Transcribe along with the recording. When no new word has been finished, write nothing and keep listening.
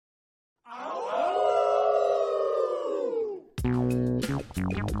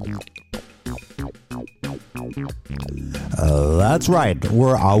That's right.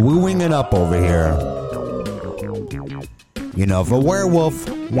 We're wooing it up over here. You know, if a werewolf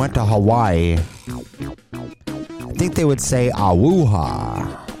went to Hawaii, I think they would say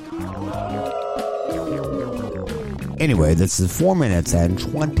awooha. Anyway, this is 4 minutes and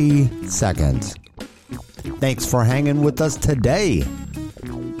 20 seconds. Thanks for hanging with us today.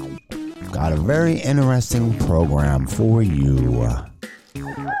 Got a very interesting program for you.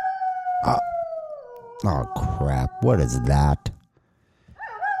 Oh, crap. What is that?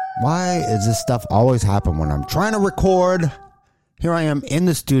 Why does this stuff always happen when I'm trying to record? Here I am in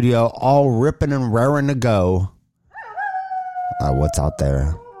the studio, all ripping and raring to go. What's out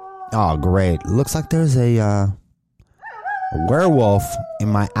there? Oh, great. Looks like there's a werewolf in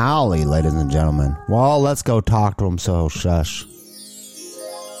my alley, ladies and gentlemen. Well, let's go talk to him, so shush.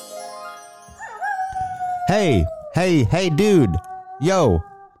 Hey, dude. Yo.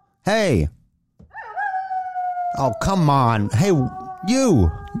 Hey. Oh, come on. Hey,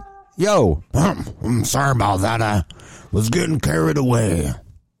 you. Yo. I'm sorry about that. I was getting carried away.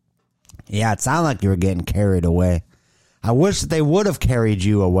 Yeah, it sounded like you were getting carried away. I wish they would have carried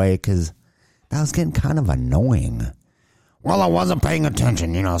you away, because that was getting kind of annoying. Well, I wasn't paying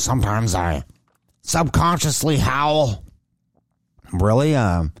attention. You know, sometimes I subconsciously howl. Really?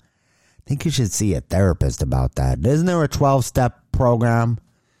 I think you should see a therapist about that. Isn't there a 12-step program?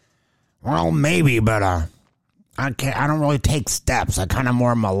 Well, maybe, but I don't really take steps. I kind of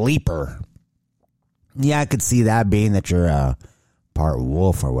more am a leaper. Yeah, I could see that, being that you're part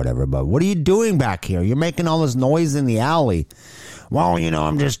wolf or whatever. But what are you doing back here? You're making all this noise in the alley. Well, you know,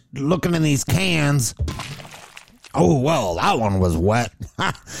 I'm just looking in these cans. Oh, well, that one was wet.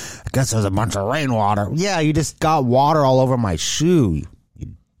 I guess there's a bunch of rainwater. Yeah, you just got water all over my shoe, you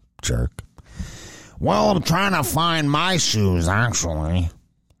jerk. Well, I'm trying to find my shoes, actually.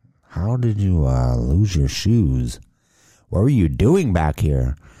 How did you lose your shoes? What were you doing back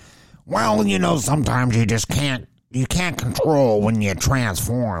here? Well, you know, sometimes you just can't control when you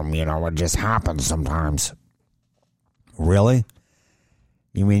transform. You know, it just happens sometimes. Really?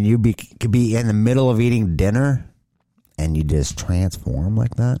 You mean you could be in the middle of eating dinner and you just transform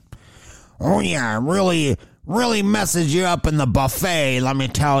like that? Oh, yeah, really, really messes you up in the buffet, let me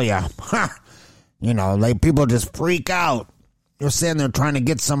tell you. You know, like, people just freak out. You're sitting there trying to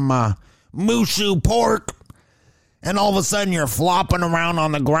get some mushu pork, and all of a sudden you're flopping around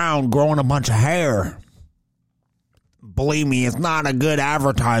on the ground growing a bunch of hair. Believe me, it's not a good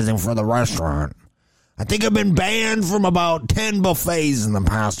advertising for the restaurant. I think I've been banned from about 10 buffets in the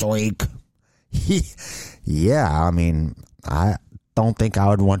past week. Yeah, I mean, I don't think I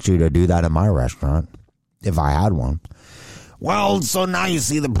would want you to do that in my restaurant, if I had one. Well, so now you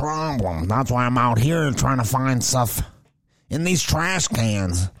see the problem. That's why I'm out here trying to find stuff in these trash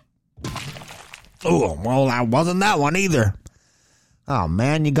cans. Oh, well, that wasn't that one either. Oh,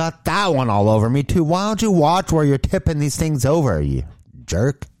 man, you got that one all over me, too. Why don't you watch where you're tipping these things over, you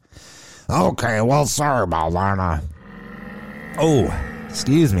jerk? Okay, well, sorry about that. Oh,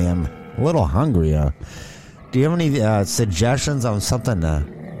 excuse me, I'm a little hungry. Do you have any suggestions on something to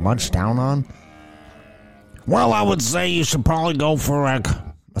munch down on? Well, I would say you should probably go for, like,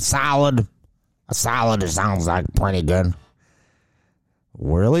 a salad. A salad, it sounds like pretty good.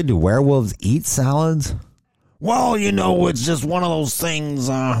 Really? Do werewolves eat salads? Well, you know, it's just one of those things,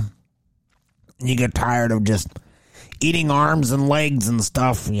 you get tired of just eating arms and legs and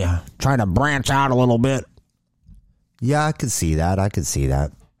stuff. You try to branch out a little bit. Yeah, I could see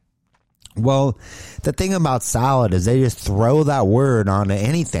that. Well, the thing about salad is they just throw that word onto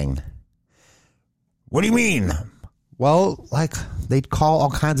anything. What do you mean? Well, like, they'd call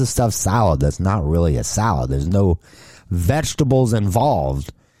all kinds of stuff salad that's not really a salad. There's no vegetables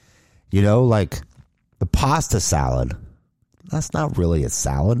involved. You know, like the pasta salad. That's not really a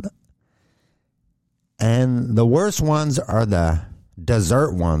salad. And the worst ones are the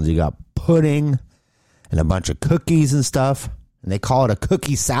dessert ones. You got pudding and a bunch of cookies and stuff. And they call it a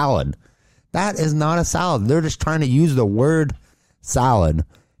cookie salad. That is not a salad. They're just trying to use the word salad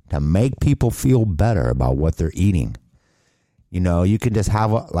to make people feel better about what they're eating. You know, you can just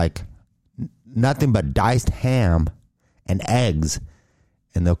have like nothing but diced ham and eggs,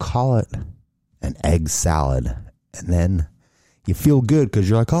 and they'll call it an egg salad. And then you feel good because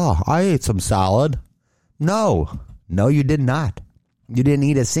you're like, oh, I ate some salad. No, you did not. You didn't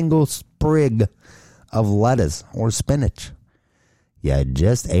eat a single sprig of lettuce or spinach. You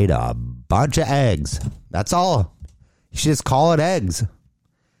just ate a bunch of eggs. That's all. You should just call it eggs.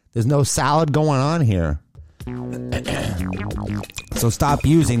 There's no salad going on here. So stop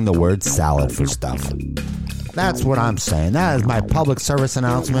using the word salad for stuff. That's what I'm saying. That is my public service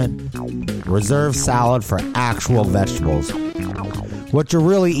announcement. Reserve salad for actual vegetables. What you're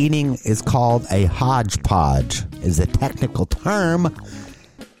really eating is called a hodgepodge, is a technical term.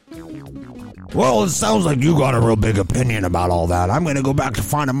 Well, it sounds like you got a real big opinion about all that. I'm going to go back to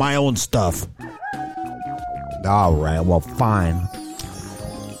finding my own stuff. All right, well, fine.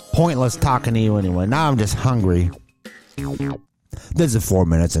 Pointless talking to you anyway. Now I'm just hungry. This is 4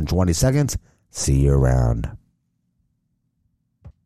 minutes and 20 seconds. See you around.